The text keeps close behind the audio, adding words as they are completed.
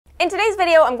In today's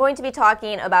video, I'm going to be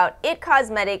talking about IT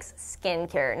Cosmetics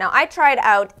skincare. Now, I tried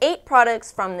out 8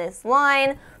 products from this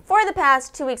line for the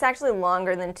past 2 weeks, actually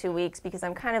longer than 2 weeks because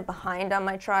I'm kind of behind on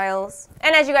my trials.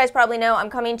 And as you guys probably know, I'm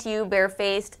coming to you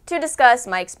barefaced to discuss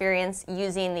my experience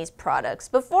using these products.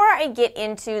 Before I get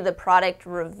into the product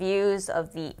reviews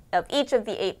of each of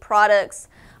the 8 products,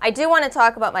 I do want to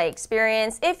talk about my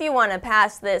experience. If you want to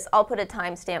pass this, I'll put a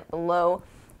timestamp below.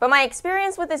 But my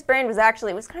experience with this brand was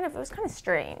actually, it was kind of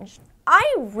strange.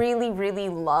 I really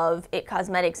love IT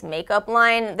Cosmetics makeup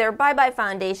line. Their Bye Bye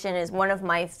foundation is one of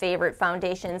my favorite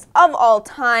foundations of all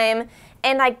time.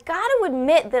 And I gotta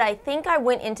admit that I think I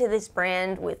went into this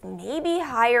brand with maybe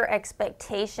higher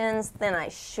expectations than I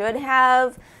should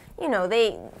have. You know,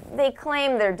 they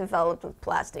claim they're developed with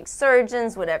plastic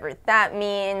surgeons, whatever that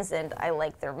means, and I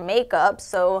like their makeup,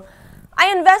 so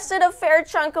I invested a fair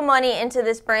chunk of money into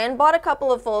this brand, bought a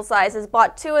couple of full sizes,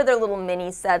 bought 2 of their little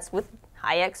mini sets with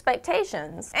high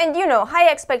expectations. And you know, high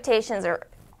expectations are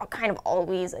kind of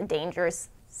always a dangerous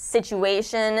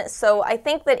situation, so I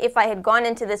think that if I had gone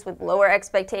into this with lower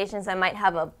expectations, I might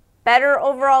have a better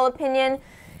overall opinion.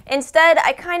 Instead,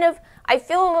 I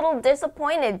feel a little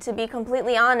disappointed, to be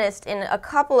completely honest, in a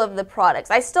couple of the products.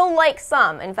 I still like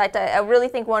some. In fact, I really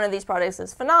think one of these products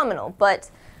is phenomenal, but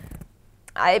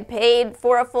I paid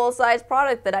for a full-size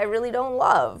product that I really don't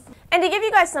love. And to give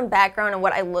you guys some background on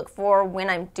what I look for when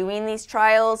I'm doing these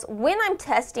trials, when I'm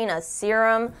testing a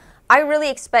serum, I really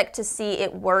expect to see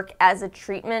it work as a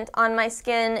treatment on my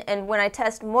skin, and when I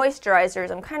test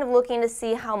moisturizers, I'm kind of looking to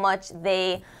see how much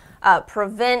they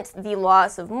prevent the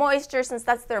loss of moisture, since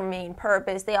that's their main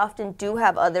purpose. They often do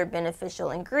have other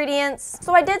beneficial ingredients.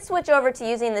 So I did switch over to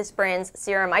using this brand's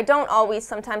serum. I don't always,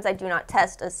 sometimes I do not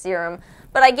test a serum,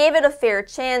 but I gave it a fair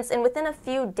chance, and within a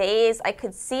few days I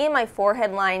could see my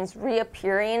forehead lines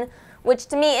reappearing, which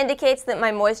to me indicates that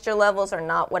my moisture levels are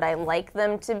not what I like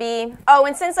them to be. Oh,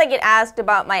 and since I get asked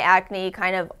about my acne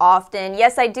kind of often,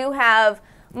 yes, I do have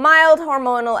mild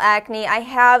hormonal acne. I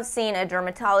have seen a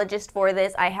dermatologist for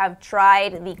this. I have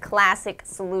tried the classic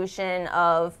solution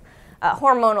of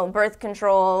hormonal birth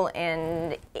control,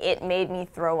 and it made me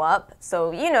throw up.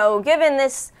 So, you know, given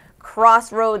this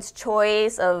crossroads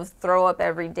choice of throw up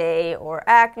every day or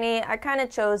acne, I kind of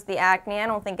chose the acne. I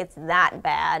don't think it's that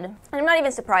bad. And I'm not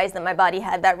even surprised that my body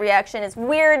had that reaction. It's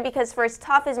weird because for as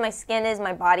tough as my skin is,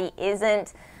 my body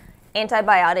isn't.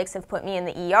 Antibiotics have put me in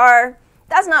the ER.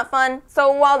 That's not fun.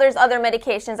 So while there's other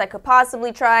medications I could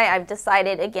possibly try, I've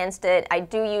decided against it. I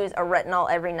do use a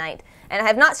retinol every night, and I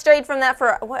have not strayed from that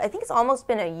for, what, I think it's almost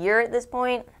been a year at this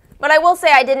point. But I will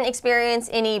say I didn't experience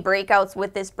any breakouts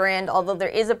with this brand, although there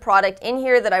is a product in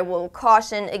here that I will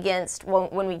caution against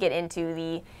when we get into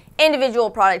the individual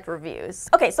product reviews.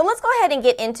 Okay, so let's go ahead and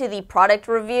get into the product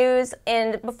reviews,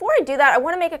 and before I do that, I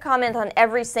want to make a comment on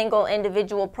every single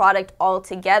individual product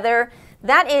altogether.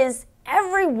 That is,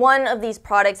 every one of these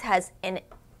products has an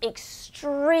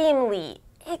extremely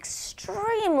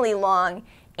long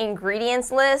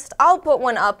ingredients list. I'll put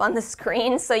one up on the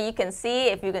screen so you can see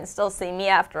if you can still see me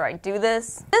after I do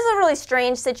this. This is a really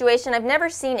strange situation. I've never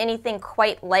seen anything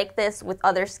quite like this with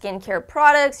other skincare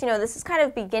products. You know, this is kind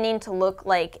of beginning to look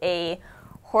like a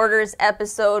Hoarders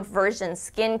episode version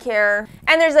skincare.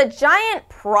 And there's a giant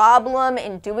problem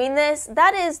in doing this.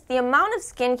 That is, the amount of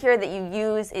skincare that you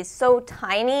use is so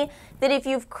tiny that if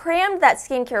you've crammed that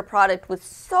skincare product with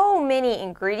so many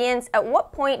ingredients, at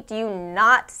what point do you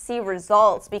not see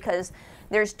results because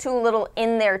there's too little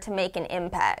in there to make an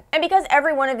impact? And because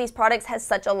every one of these products has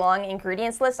such a long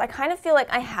ingredients list, I kind of feel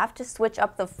like I have to switch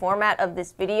up the format of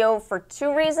this video for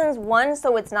 2 reasons. 1,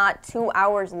 so it's not 2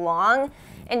 hours long,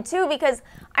 and 2, because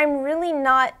I'm really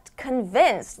not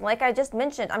convinced. Like I just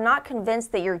mentioned, I'm not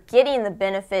convinced that you're getting the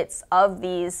benefits of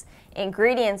these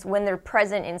ingredients when they're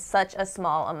present in such a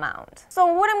small amount. So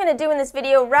what I'm going to do in this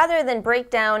video, rather than break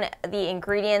down the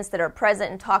ingredients that are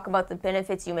present and talk about the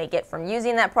benefits you may get from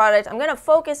using that product, I'm going to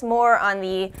focus more on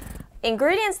the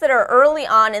ingredients that are early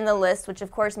on in the list, which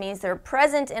of course means they're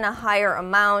present in a higher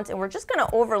amount, and we're just going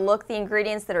to overlook the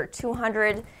ingredients that are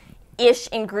 200-ish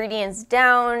ingredients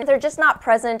down. They're just not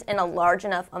present in a large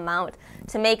enough amount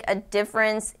to make a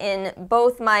difference in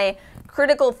both my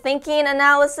critical thinking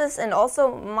analysis and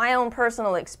also my own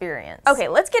personal experience. Okay,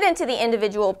 let's get into the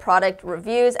individual product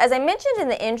reviews. As I mentioned in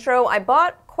the intro, I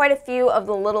bought quite a few of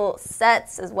the little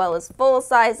sets as well as full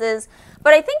sizes,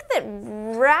 but I think that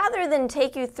rather than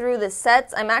take you through the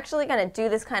sets, I'm actually going to do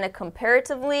this kind of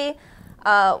comparatively.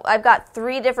 I've got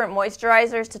 3 different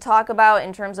moisturizers to talk about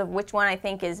in terms of which one I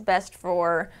think is best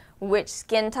for which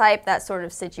skin type, that sort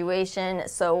of situation.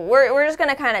 So we're just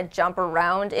gonna kind of jump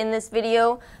around in this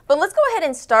video. But let's go ahead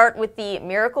and start with the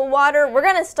Miracle Water. We're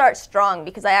gonna start strong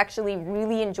because I actually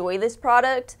really enjoy this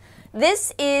product.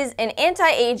 This is an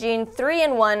anti-aging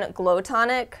 3-in-1 glow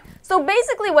tonic. So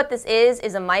basically what this is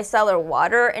a micellar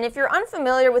water, and if you're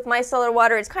unfamiliar with micellar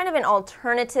water, it's kind of an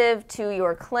alternative to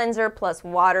your cleanser plus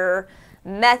water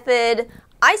method.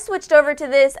 I switched over to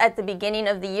this at the beginning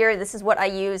of the year. This is what I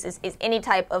use is any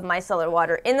type of micellar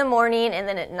water in the morning, and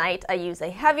then at night I use a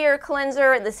heavier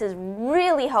cleanser. This has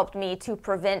really helped me to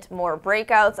prevent more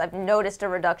breakouts. I've noticed a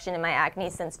reduction in my acne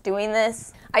since doing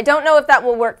this. I don't know if that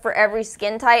will work for every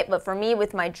skin type, but for me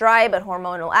with my dry but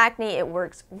hormonal acne, it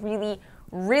works really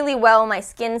well. My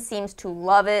skin seems to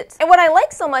love it. And what I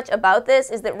like so much about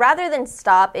this is that rather than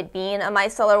stop it being a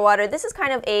micellar water, this is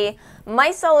kind of a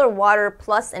micellar water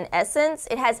plus an essence.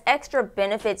 It has extra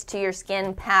benefits to your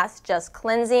skin past just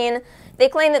cleansing. They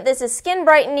claim that this is skin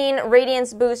brightening,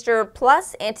 radiance booster,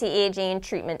 plus anti-aging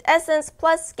treatment essence,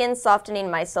 plus skin softening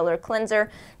micellar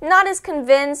cleanser. Not as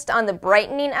convinced on the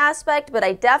brightening aspect, but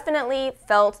I definitely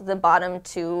felt the bottom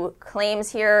two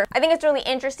claims here. I think it's really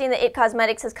interesting that IT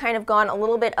Cosmetics has kind of gone a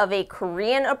little bit of a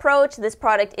Korean approach. This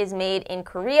product is made in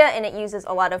Korea and it uses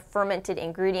a lot of fermented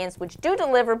ingredients which do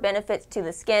deliver benefits to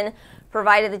the skin,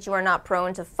 provided that you are not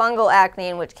prone to fungal acne,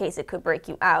 in which case it could break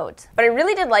you out. But I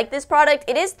really did like this product.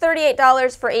 It is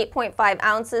 $38 for 8.5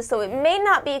 ounces, so it may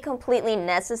not be completely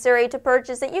necessary to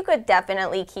purchase it. You could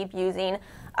definitely keep using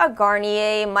a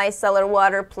Garnier micellar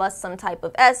water plus some type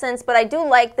of essence, but I do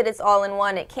like that it's all in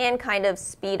one. It can kind of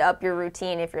speed up your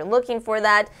routine if you're looking for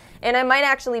that, and I might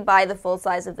actually buy the full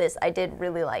size of this. I did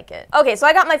really like it. Okay, so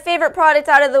I got my favorite product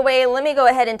out of the way. Let me go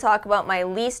ahead and talk about my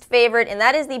least favorite, and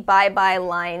that is the Bye Bye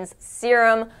Lines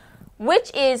Serum,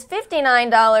 which is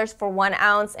 $59 for 1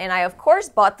 ounce, and I of course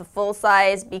bought the full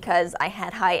size because I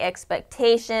had high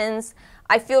expectations.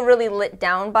 I feel really let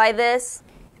down by this.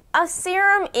 A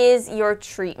serum is your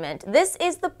treatment. This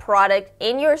is the product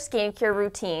in your skincare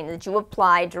routine that you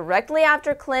apply directly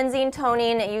after cleansing,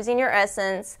 toning, using your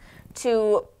essence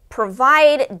to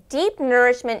provide deep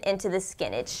nourishment into the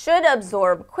skin. It should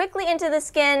absorb quickly into the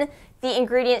skin. The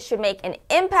ingredients should make an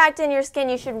impact in your skin.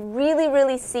 You should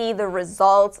really see the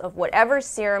results of whatever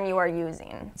serum you are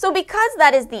using. So because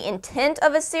that is the intent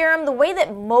of a serum, the way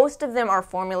that most of them are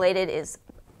formulated is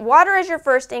water is your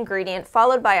first ingredient,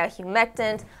 followed by a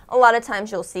humectant. A lot of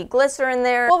times you'll see glycerin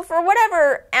there. Well, for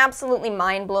whatever absolutely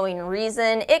mind-blowing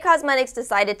reason, IT Cosmetics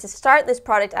decided to start this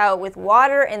product out with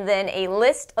water and then a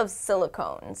list of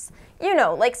silicones. You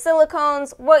know, like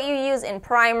silicones, what you use in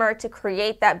primer to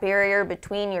create that barrier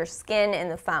between your skin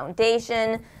and the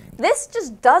foundation. This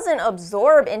just doesn't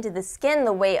absorb into the skin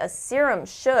the way a serum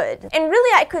should. And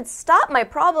really, I could stop my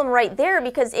problem right there,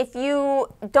 because if you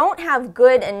don't have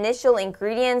good initial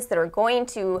ingredients that are going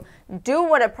to do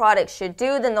what a product should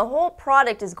do, then the whole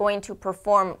product is going to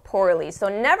perform poorly. So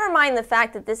never mind the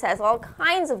fact that this has all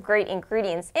kinds of great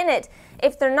ingredients in it.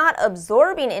 If they're not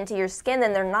absorbing into your skin,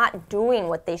 then they're not doing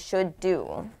what they should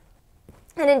do.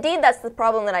 And indeed, that's the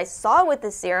problem that I saw with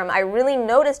the serum. I really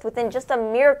noticed within just a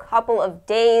mere couple of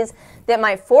days that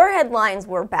my forehead lines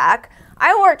were back.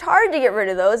 I worked hard to get rid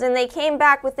of those, and they came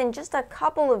back within just a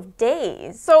couple of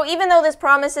days. So even though this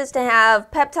promises to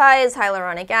have peptides,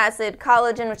 hyaluronic acid,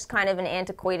 collagen, which is kind of an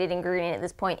antiquated ingredient at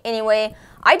this point anyway,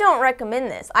 I don't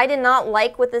recommend this. I did not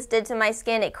like what this did to my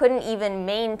skin. It couldn't even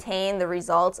maintain the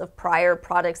results of prior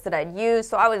products that I'd used,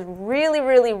 so I was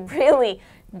really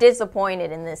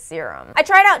disappointed in this serum. I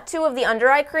tried out 2 of the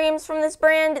under eye creams from this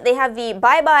brand. They have the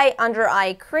Bye Bye Under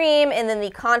Eye Cream and then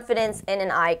the Confidence in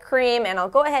an Eye Cream, and I'll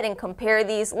go ahead and compare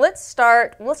these. We'll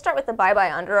start with the Bye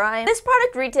Bye Under Eye. This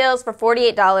product retails for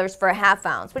 $48 for a ½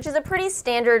 ounce, which is a pretty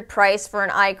standard price for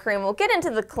an eye cream. We'll get into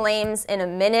the claims in a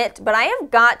minute, but I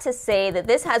have got to say that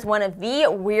this has one of the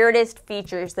weirdest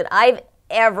features that I've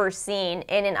ever seen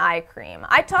in an eye cream.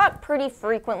 I talk pretty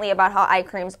frequently about how eye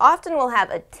creams often will have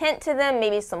a tint to them,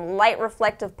 maybe some light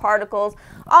reflective particles,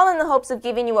 all in the hopes of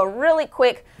giving you a really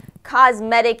quick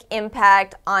cosmetic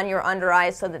impact on your under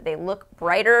eyes so that they look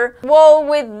brighter. Well,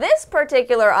 with this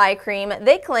particular eye cream,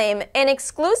 they claim an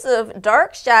exclusive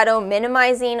dark shadow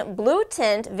minimizing blue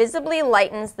tint visibly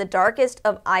lightens the darkest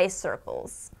of eye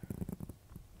circles.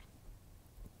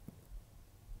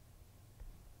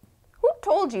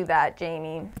 Told you that,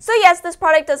 Jamie. So yes, this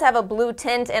product does have a blue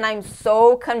tint, and I'm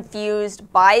so confused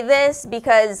by this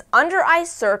because under eye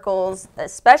circles,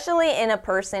 especially in a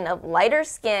person of lighter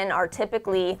skin, are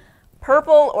typically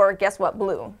purple or guess what,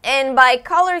 blue. And by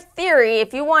color theory,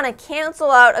 if you want to cancel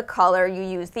out a color, you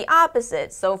use the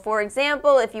opposite. So for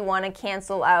example, if you want to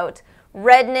cancel out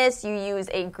redness, you use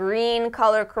a green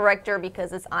color corrector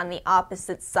because it's on the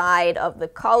opposite side of the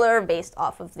color based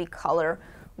off of the color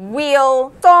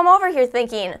wheel. So I'm over here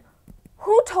thinking,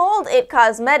 who told IT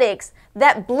Cosmetics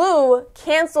that blue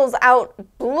cancels out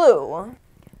blue?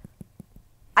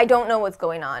 I don't know what's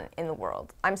going on in the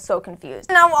world. I'm so confused.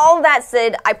 Now, all that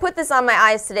said, I put this on my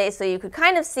eyes today so you could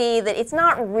kind of see that it's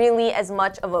not really as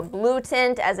much of a blue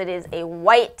tint as it is a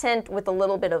white tint with a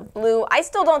little bit of blue. I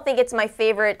still don't think it's my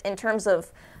favorite in terms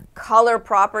of color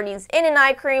properties in an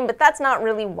eye cream, but that's not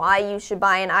really why you should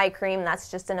buy an eye cream.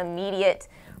 That's just an immediate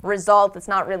result. It's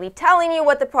not really telling you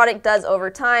what the product does over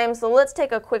time. So let's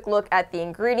take a quick look at the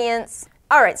ingredients.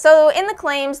 Alright, so in the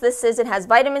claims, this says it has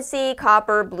vitamin C,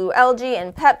 copper, blue algae,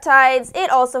 and peptides. It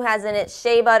also has in it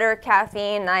shea butter,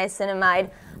 caffeine, niacinamide,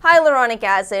 hyaluronic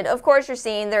acid. Of course, you're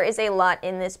seeing there is a lot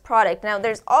in this product. Now,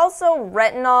 there's also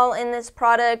retinol in this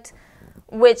product,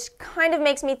 which kind of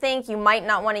makes me think you might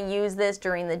not want to use this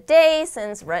during the day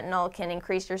since retinol can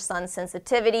increase your sun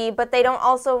sensitivity, but they don't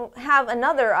also have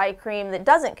another eye cream that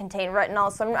doesn't contain retinol,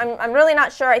 so I'm really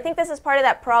not sure. I think this is part of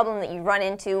that problem that you run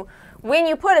into when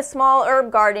you put a small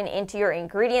herb garden into your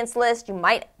ingredients list. You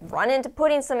might run into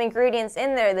putting some ingredients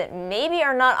in there that maybe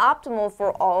are not optimal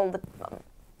for all the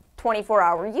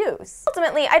 24-hour use.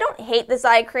 Ultimately, I don't hate this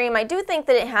eye cream. I do think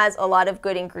that it has a lot of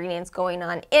good ingredients going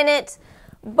on in it,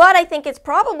 but I think it's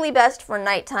probably best for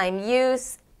nighttime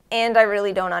use, and I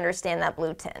really don't understand that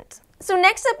blue tint. So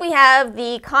next up we have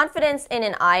the Confidence in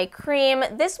an Eye Cream.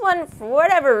 This one, for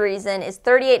whatever reason, is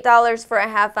 $38 for a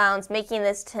half ounce, making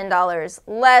this $10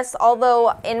 less,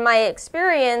 although in my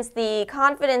experience, the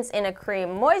Confidence in a Cream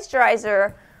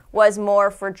moisturizer was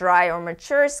more for dry or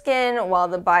mature skin, while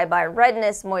the Bye Bye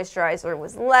Redness moisturizer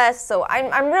was less, so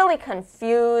I'm really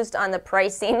confused on the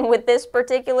pricing with this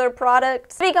particular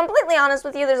product. To be completely honest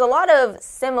with you, there's a lot of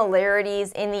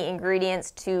similarities in the ingredients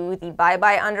to the Bye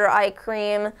Bye Under Eye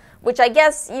Cream, which I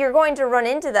guess you're going to run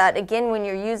into that again when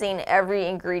you're using every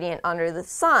ingredient under the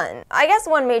sun. I guess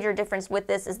one major difference with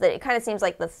this is that it kind of seems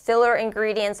like the filler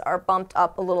ingredients are bumped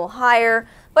up a little higher,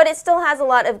 but it still has a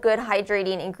lot of good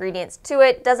hydrating ingredients to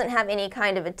it. Doesn't have any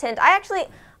kind of a tint.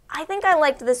 I think I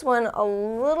liked this one a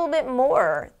little bit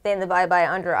more than the Bye Bye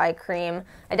Under Eye Cream.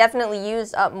 I definitely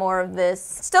used up more of this.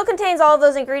 Still contains all of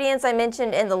those ingredients I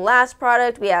mentioned in the last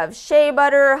product. We have shea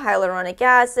butter, hyaluronic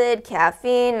acid,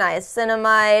 caffeine,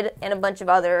 niacinamide, and a bunch of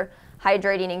other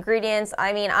hydrating ingredients.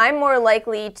 I mean, I'm more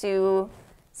likely to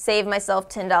save myself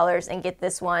 $10 and get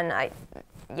this one.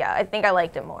 Yeah, I think I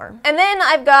liked it more. And then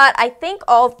I've got, I think,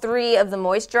 all three of the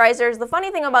moisturizers. The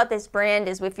funny thing about this brand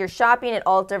is if you're shopping at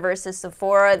Ulta versus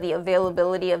Sephora, the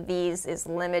availability of these is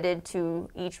limited to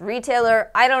each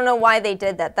retailer. I don't know why they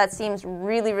did that. That seems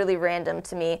really, really random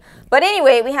to me. But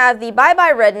anyway, we have the Bye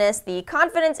Bye Redness, the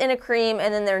Confidence in a Cream,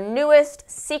 and then their newest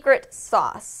Secret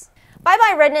Sauce. Bye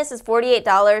Bye Redness is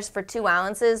 $48 for 2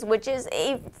 ounces, which is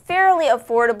a fairly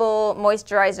affordable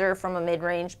moisturizer from a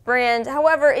mid-range brand.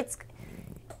 However,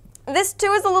 this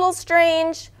too is a little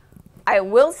strange. I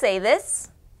will say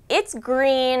this, it's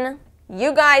green.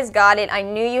 You guys got it. I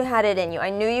knew you had it in you.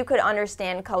 I knew you could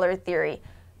understand color theory.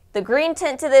 The green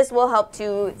tint to this will help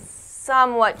to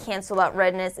somewhat cancel out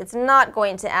redness. It's not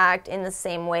going to act in the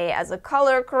same way as a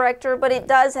color corrector, but it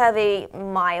does have a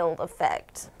mild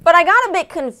effect. But I got a bit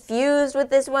confused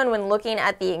with this one when looking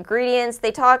at the ingredients.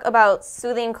 They talk about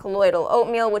soothing colloidal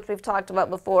oatmeal, which we've talked about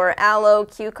before, aloe,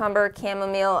 cucumber,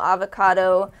 chamomile,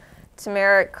 avocado,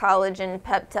 turmeric, collagen,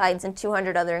 peptides, and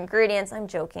 200 other ingredients. I'm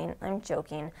joking.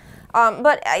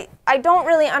 But I don't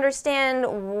really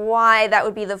understand why that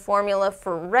would be the formula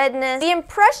for redness. The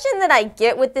impression that I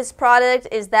get with this product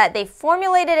is that they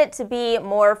formulated it to be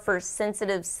more for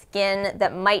sensitive skin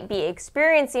that might be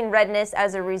experiencing redness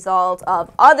as a result of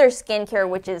other skincare,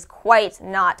 which is quite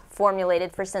not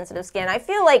formulated for sensitive skin. I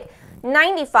feel like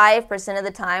 95% of the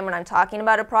time when I'm talking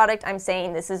about a product, I'm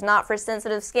saying this is not for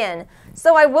sensitive skin.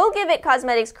 So I will give IT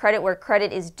Cosmetics credit where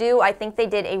credit is due. I think they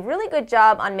did a really good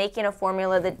job on making a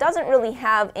formula that doesn't really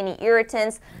have any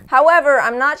irritants. However,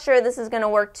 I'm not sure this is going to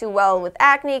work too well with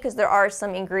acne because there are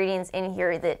some ingredients in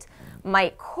here that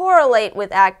might correlate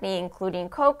with acne, including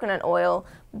coconut oil.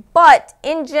 But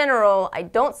in general, I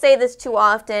don't say this too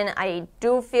often, I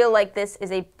do feel like this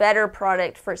is a better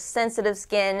product for sensitive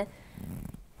skin.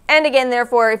 And again,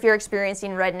 therefore, if you're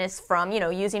experiencing redness from,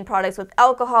 using products with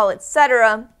alcohol,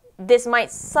 etc., this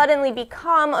might suddenly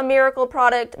become a miracle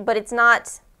product, but it's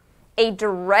not a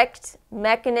direct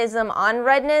mechanism on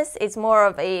redness. It's more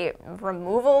of a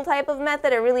removal type of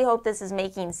method. I really hope this is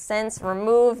making sense.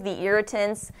 Remove the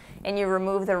irritants and you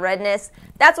remove the redness.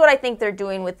 That's what I think they're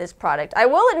doing with this product. I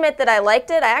will admit that I liked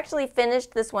it. I actually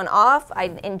finished this one off. I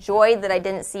enjoyed that I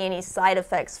didn't see any side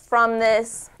effects from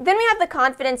this. Then we have the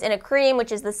Confidence in a Cream,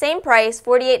 which is the same price,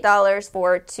 $48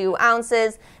 for 2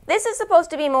 ounces. This is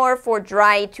supposed to be more for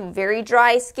dry to very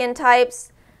dry skin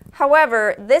types.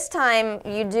 However, this time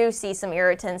you do see some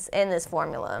irritants in this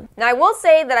formula. Now I will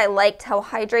say that I liked how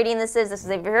hydrating this is. This is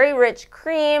a very rich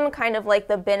cream, kind of like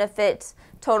the Benefit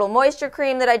Total Moisture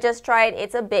Cream that I just tried.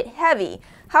 It's a bit heavy.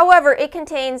 However, it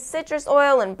contains citrus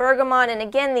oil and bergamot, and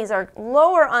again, these are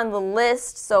lower on the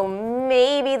list, so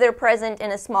maybe they're present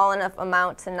in a small enough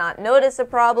amount to not notice a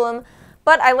problem.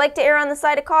 But I like to err on the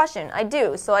side of caution. I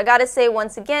do. So I gotta say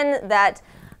once again that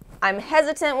I'm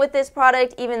hesitant with this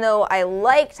product. Even though I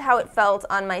liked how it felt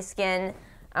on my skin,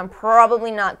 I'm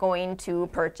probably not going to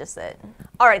purchase it.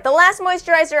 Alright, the last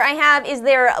moisturizer I have is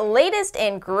their latest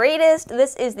and greatest.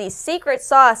 This is the Secret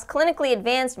Sauce Clinically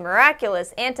Advanced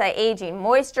Miraculous Anti-Aging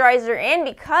Moisturizer, and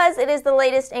because it is the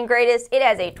latest and greatest, it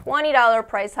has a $20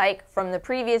 price hike from the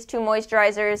previous 2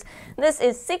 moisturizers. This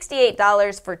is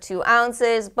 $68 for 2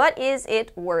 ounces, but is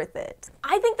it worth it?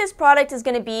 I think this product is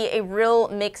going to be a real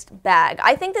mixed bag.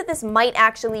 I think that this might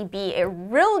actually be a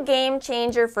real game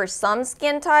changer for some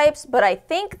skin types, but I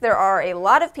think there are a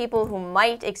lot of people who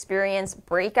might experience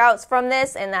breakouts from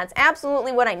this, and that's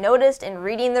absolutely what I noticed in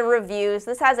reading the reviews.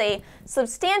 This has a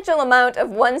substantial amount of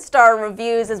 1-star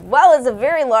reviews as well as a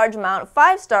very large amount of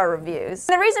 5-star reviews.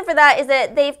 And the reason for that is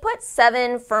that they've put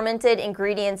 7 fermented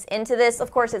ingredients into this.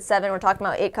 Of course it's 7, we're talking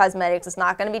about IT Cosmetics, it's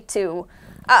not going to be 2.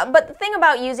 But the thing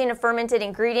about using a fermented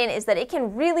ingredient is that it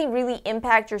can really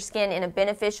impact your skin in a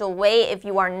beneficial way if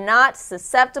you are not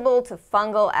susceptible to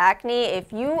fungal acne.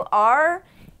 If you are,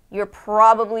 you're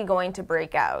probably going to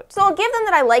break out. So I'll give them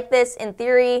that I like this in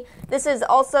theory. This is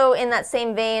also in that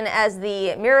same vein as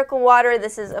the Miracle Water.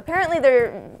 This is apparently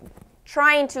they're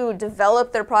trying to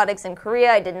develop their products in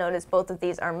Korea. I did notice both of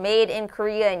these are made in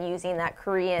Korea and using that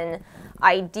Korean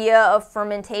idea of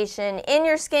fermentation in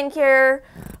your skincare.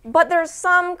 But there's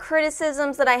some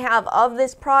criticisms that I have of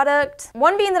this product.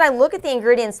 One being that I look at the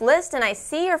ingredients list and I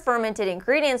see your fermented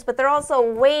ingredients, but they're also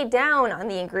way down on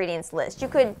the ingredients list. You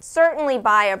could certainly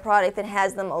buy a product that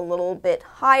has them a little bit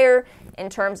higher in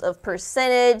terms of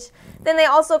percentage. Then they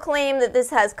also claim that this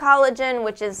has collagen,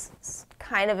 which is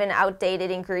kind of an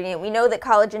outdated ingredient. We know that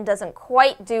collagen doesn't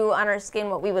quite do on our skin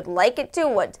what we would like it to,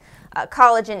 what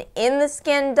collagen in the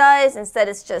skin does. Instead,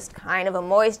 it's just kind of a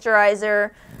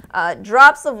moisturizer.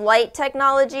 Drops of light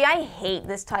technology. I hate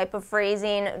this type of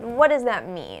phrasing. What does that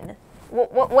mean?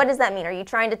 What does that mean? Are you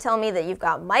trying to tell me that you've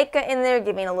got mica in there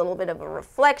giving a little bit of a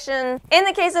reflection? In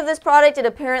the case of this product, it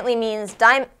apparently means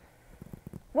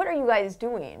what are you guys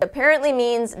doing? It apparently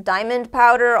means diamond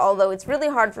powder, although it's really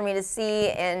hard for me to see,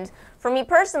 and for me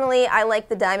personally, I like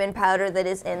the diamond powder that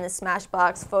is in the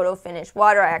Smashbox Photo Finish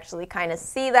Water. I actually kind of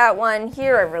see that one.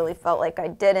 Here I really felt like I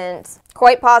didn't.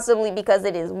 Quite possibly because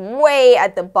it is way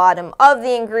at the bottom of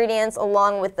the ingredients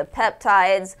along with the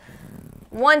peptides.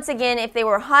 Once again, if they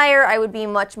were higher, I would be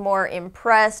much more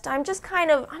impressed. I'm just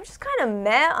kind of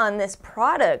meh on this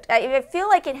product. I feel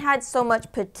like it had so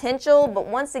much potential, but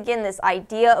once again, this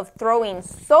idea of throwing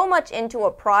so much into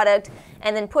a product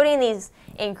and then putting these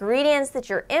ingredients that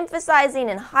you're emphasizing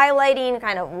and highlighting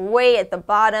kind of way at the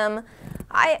bottom,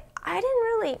 I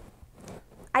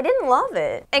didn't love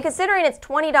it. And considering it's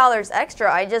 $20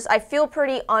 extra, I feel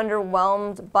pretty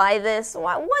underwhelmed by this.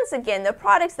 Once again, the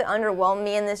products that underwhelm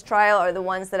me in this trial are the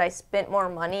ones that I spent more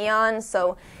money on.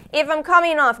 So if I'm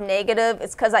coming off negative,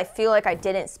 it's because I feel like I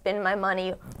didn't spend my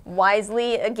money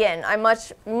wisely. Again, I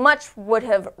much would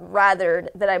have rathered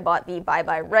that I bought the Bye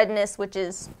Bye Redness, which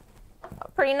is a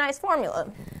pretty nice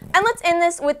formula. And let's end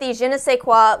this with the Je ne sais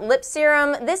quoi lip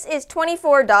serum. This is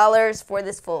 $24 for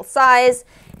this full size.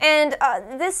 And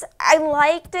this, I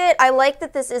liked it. I like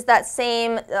that this is that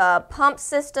same pump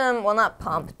system, well not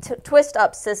pump, twist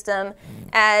up system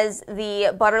as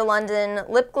the Butter London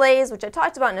lip glaze, which I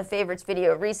talked about in a favorites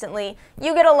video recently.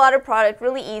 You get a lot of product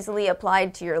really easily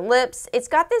applied to your lips. It's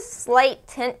got this slight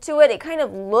tint to it. It kind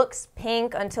of looks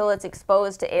pink until it's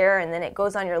exposed to air, and then it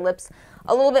goes on your lips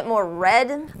a little bit more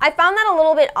red. I found that a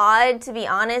little bit odd, to be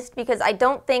honest, because I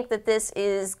don't think that this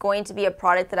is going to be a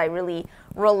product that I really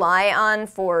rely on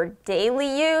for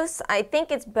daily use. I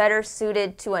think it's better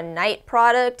suited to a night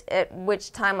product, at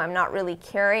which time I'm not really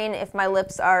caring if my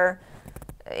lips are,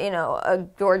 you know, a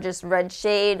gorgeous red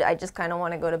shade. I just kind of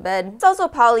want to go to bed. It's also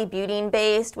polybutene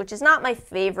based, which is not my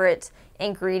favorite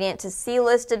ingredient to see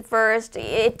listed first.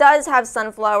 It does have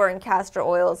sunflower and castor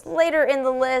oils later in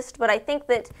the list, but I think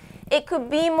that it could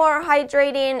be more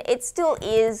hydrating. It still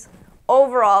is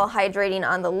overall hydrating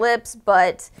on the lips,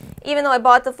 but even though I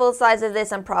bought the full size of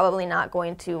this, I'm probably not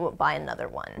going to buy another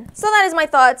one. So that is my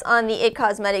thoughts on the IT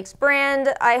Cosmetics brand.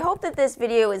 I hope that this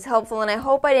video is helpful, and I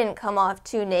hope I didn't come off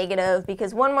too negative,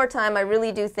 because one more time, I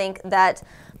really do think that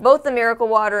both the Miracle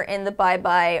Water and the Bye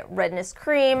Bye Redness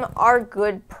Cream are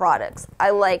good products.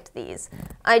 I liked these.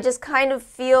 I just kind of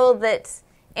feel that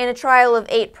in a trial of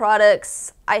 8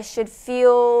 products, I should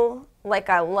feel like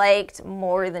I liked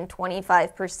more than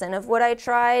 25% of what I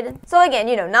tried. So again,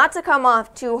 you know, not to come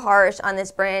off too harsh on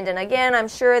this brand, and again, I'm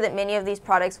sure that many of these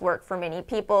products work for many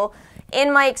people.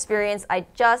 In my experience, I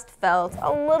just felt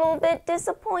a little bit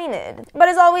disappointed. But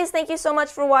as always, thank you so much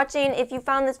for watching. If you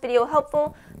found this video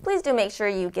helpful, please do make sure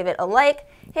you give it a like,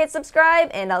 hit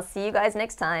subscribe, and I'll see you guys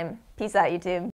next time. Peace out, YouTube.